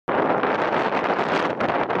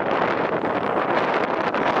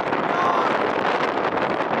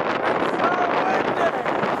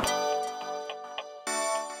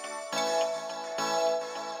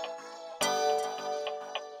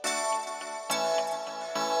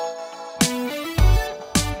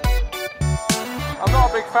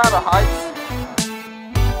found a height.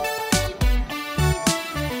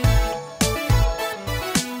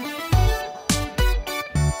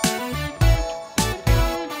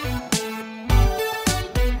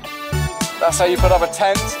 That's how you put up a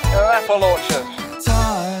tent in an apple orchard.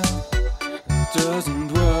 Time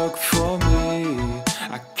doesn't work for me.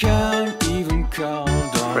 I can't even count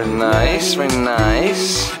on Very nice, very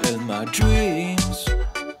nice. In my dreams,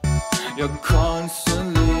 you're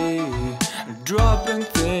constantly dropping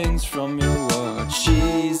things from your watch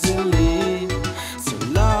easily. So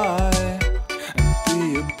lie and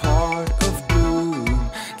be a part of doom.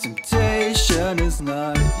 Temptation is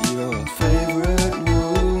not your favorite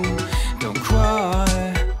room. Don't cry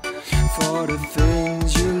for the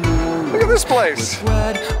things you lose. Look at this place.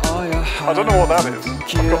 I don't know what that is.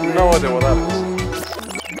 I've got no idea what that is.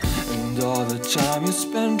 And all the time you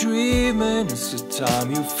spend dreaming is the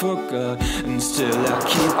time you forgot. And still I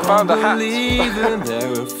keep on believing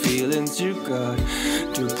there are feelings you got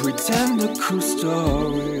to pretend a cool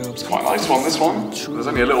story of. It's quite a nice one, this one. There's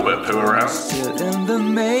only a little bit of poo around. Still in the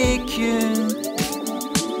making.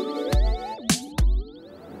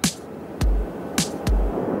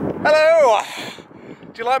 Hello!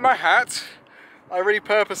 Do you like my hat? I really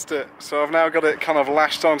purposed it, so I've now got it kind of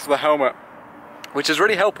lashed onto the helmet, which is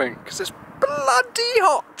really helping because it's bloody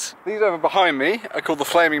hot. These over behind me are called the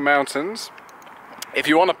Flaming Mountains. If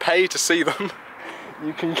you want to pay to see them,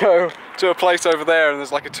 you can go to a place over there and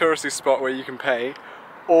there's like a touristy spot where you can pay,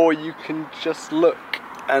 or you can just look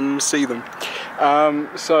and see them.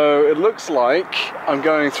 So it looks like I'm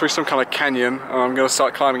going through some kind of canyon and I'm going to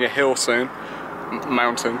start climbing a hill soon.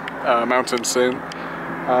 Mountain soon,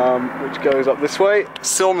 which goes up this way.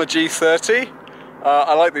 Still on the G30.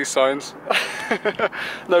 I like these signs.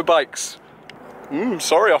 No bikes.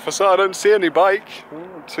 Sorry officer, I don't see any bike.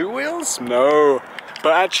 Two wheels? No.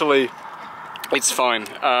 But actually, it's fine.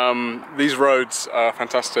 These roads are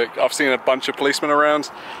fantastic. I've seen a bunch of policemen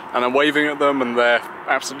around and I'm waving at them and they're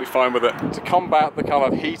absolutely fine with it. To combat the kind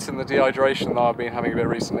of heat and the dehydration that I've been having a bit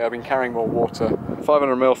recently, I've been carrying more water.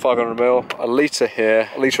 500ml, 500ml, a litre here,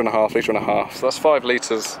 a litre and a half. So that's 5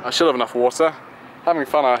 litres. I should have enough water. Having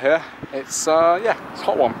fun out here. It's, yeah, it's a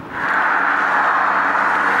hot one.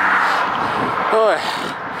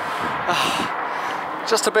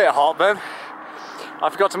 Just a bit hot then. I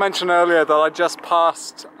forgot to mention earlier that I just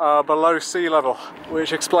passed below sea level,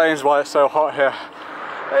 which explains why it's so hot here.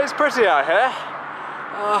 It's pretty out here,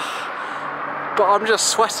 but I'm just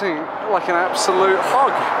sweating like an absolute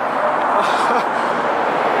hog.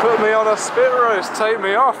 Put me on a spit roast, take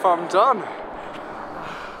me off, I'm done.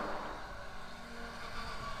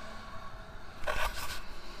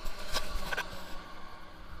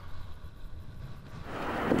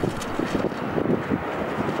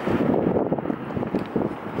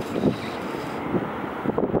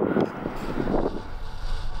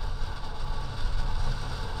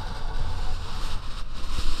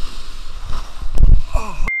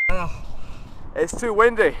 It's too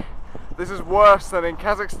windy. This is worse than in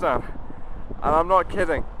Kazakhstan, and I'm not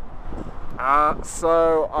kidding.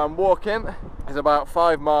 So I'm walking. It's about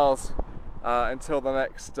 5 miles until the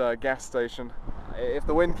next gas station. If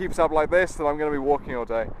the wind keeps up like this, then I'm going to be walking all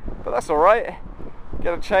day. But that's alright.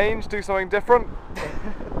 Get a change, do something different.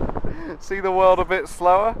 See the world a bit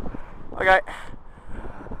slower. Okay,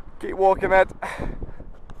 keep walking, Ed.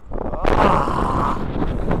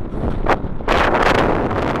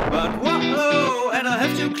 But whoa, and I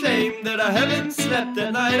have to claim that I haven't slept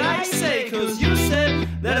that night, I say, cause you said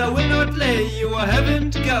that I will not lay you, I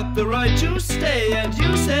haven't got the right to stay, and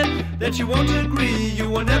you said that you won't agree, you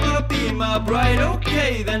will never be my bride,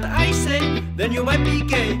 okay, then I say, then you might be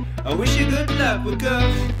gay, I wish you good luck with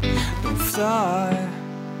girls. Don't fly,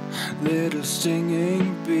 little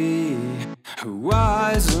stinging bee, who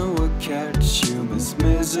eyes will catch you, Miss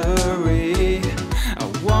Misery, I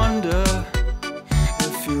wonder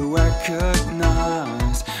if you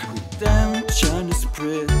recognize redemption's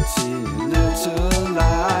pretty little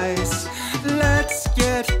lies. Let's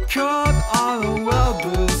get caught on the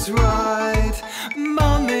Welber's right.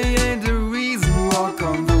 Money ain't the reason, walk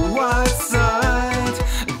on the white side.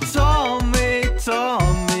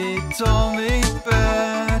 Told me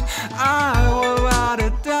bad, I would rather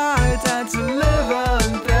die than to live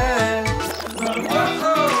on dead.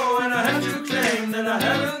 Whoa, and I have to claim that I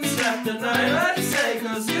haven't slept the night, I say,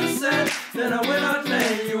 cause you said that I will not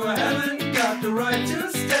lay you, I haven't got the right to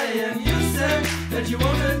stay, and you said that you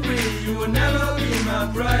won't agree, you will never be my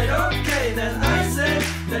bride, okay, then I said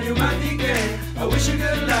that you might be gay, I wish you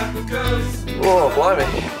good luck with girls. Oh, blimey,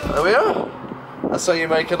 there we are. That's how you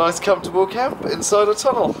make a nice comfortable camp inside a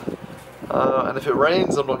tunnel. And if it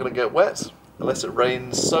rains, I'm not going to get wet. unless it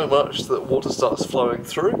rains so much that water starts flowing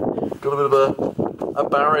through. Got a bit of a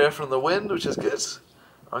barrier from the wind, which is good.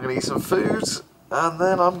 I'm going to eat some food, and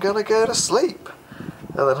then I'm going to go to sleep.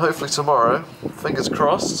 And then hopefully tomorrow, fingers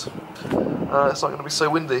crossed, it's not going to be so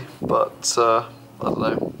windy. But I don't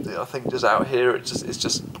know. Yeah, I think just out here, it's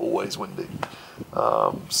just always windy.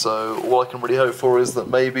 So all I can really hope for is that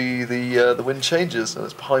maybe the wind changes and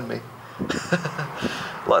it's behind me.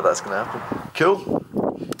 Like that's going to happen. Cool.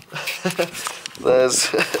 There's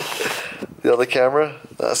the other camera.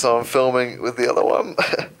 That's how I'm filming with the other one.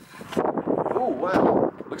 Oh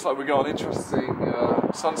wow! Looks like we got an interesting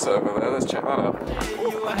sunset over there. Let's check that out.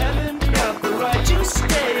 You haven't got the right to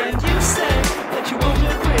stay, and you said that you won't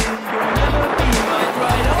agree. You'll never be my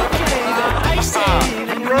bride. Okay, then I say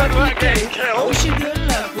that you're not okay. Oh, she good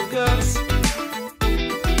luck with girls.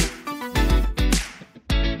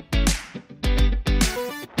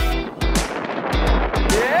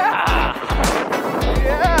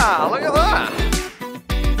 Yeah, look at that.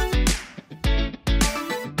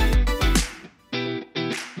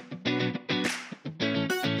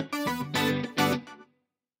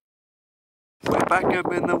 We're back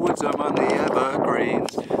up in the woods, I'm on the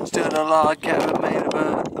evergreens. Still a log cabin made of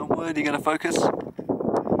earth and wood. You gonna focus?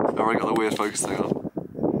 I've already got the weird focus thing on.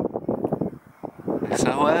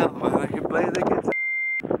 So well, I can play the guitar.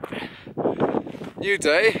 New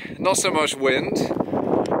day, not so much wind.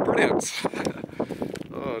 Brilliant.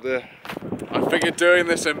 Oh dear. I figured doing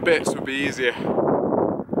this in bits would be easier.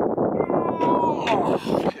 Oh,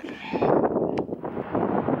 shit.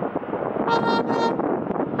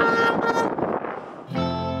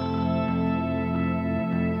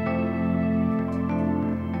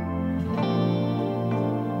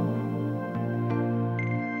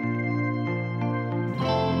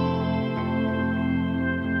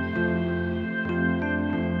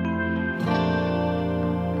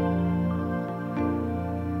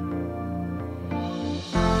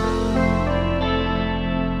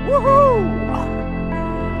 Woohoo!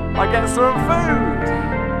 I get some food!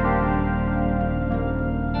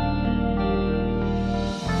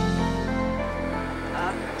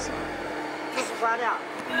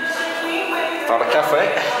 Found a cafe,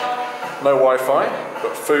 no Wi-Fi,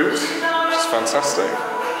 but food, which is fantastic,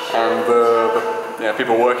 and yeah,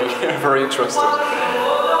 people working here are very interested.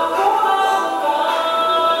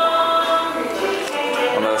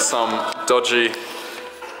 And there's some dodgy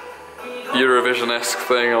Eurovision-esque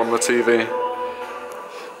thing on the TV.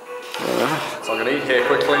 Yeah. So I'm going to eat here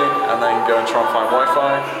quickly, and then go and try and find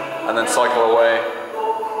Wi-Fi, and then cycle away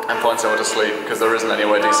and find somewhere to sleep, because there isn't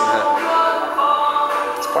anywhere decent here.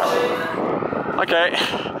 Okay,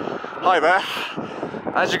 hi there.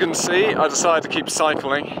 As you can see, I decided to keep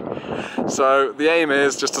cycling. So the aim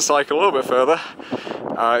is just to cycle a little bit further.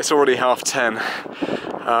 It's already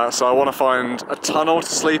 10:30, so I want to find a tunnel to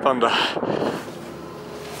sleep under.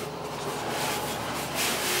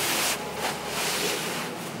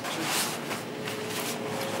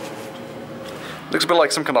 Looks a bit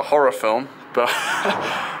like some kind of horror film, but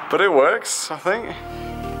but it works, I think.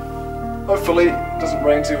 Hopefully it doesn't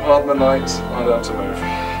rain too hard in the night and I don't have to move.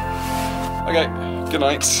 Okay, good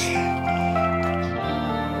night.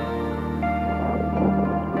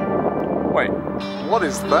 Wait, what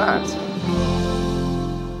is that?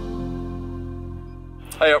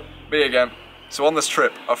 Hey up, me again. So on this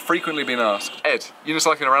trip, I've frequently been asked, Ed,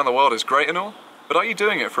 unicycling around the world is great and all, but are you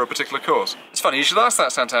doing it for a particular cause? It's funny, you should ask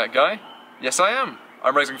that Santa Hat guy. Yes, I am.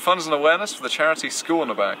 I'm raising funds and awareness for the charity School on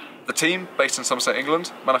the Back. The team, based in Somerset,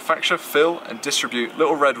 England, manufacture, fill and distribute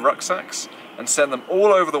little red rucksacks and send them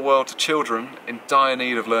all over the world to children in dire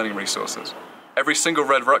need of learning resources. Every single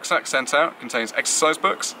red rucksack sent out contains exercise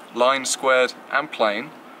books, lined, squared and plain,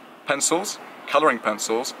 pencils, colouring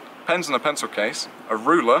pencils, pens and a pencil case, a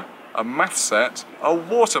ruler, a math set, a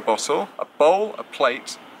water bottle, a bowl, a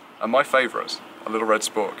plate, and my favourite, a little red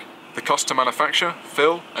spork. The cost to manufacture,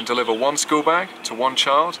 fill and deliver one school bag to one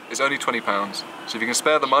child is only £20. So if you can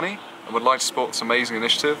spare the money and would like to support this amazing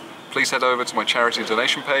initiative, please head over to my charity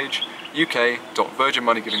donation page,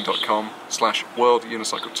 uk.virginmoneygiving.com/World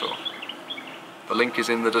Unicycle Tour. The link is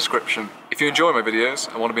in the description. If you enjoy my videos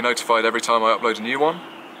and want to be notified every time I upload a new one,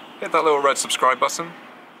 hit that little red subscribe button.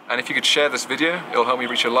 And if you could share this video, it'll help me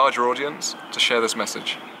reach a larger audience to share this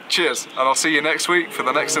message. Cheers, and I'll see you next week for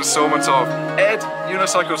the next installment of Ed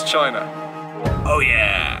Unicycles China. Oh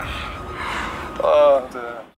yeah! Oh dear.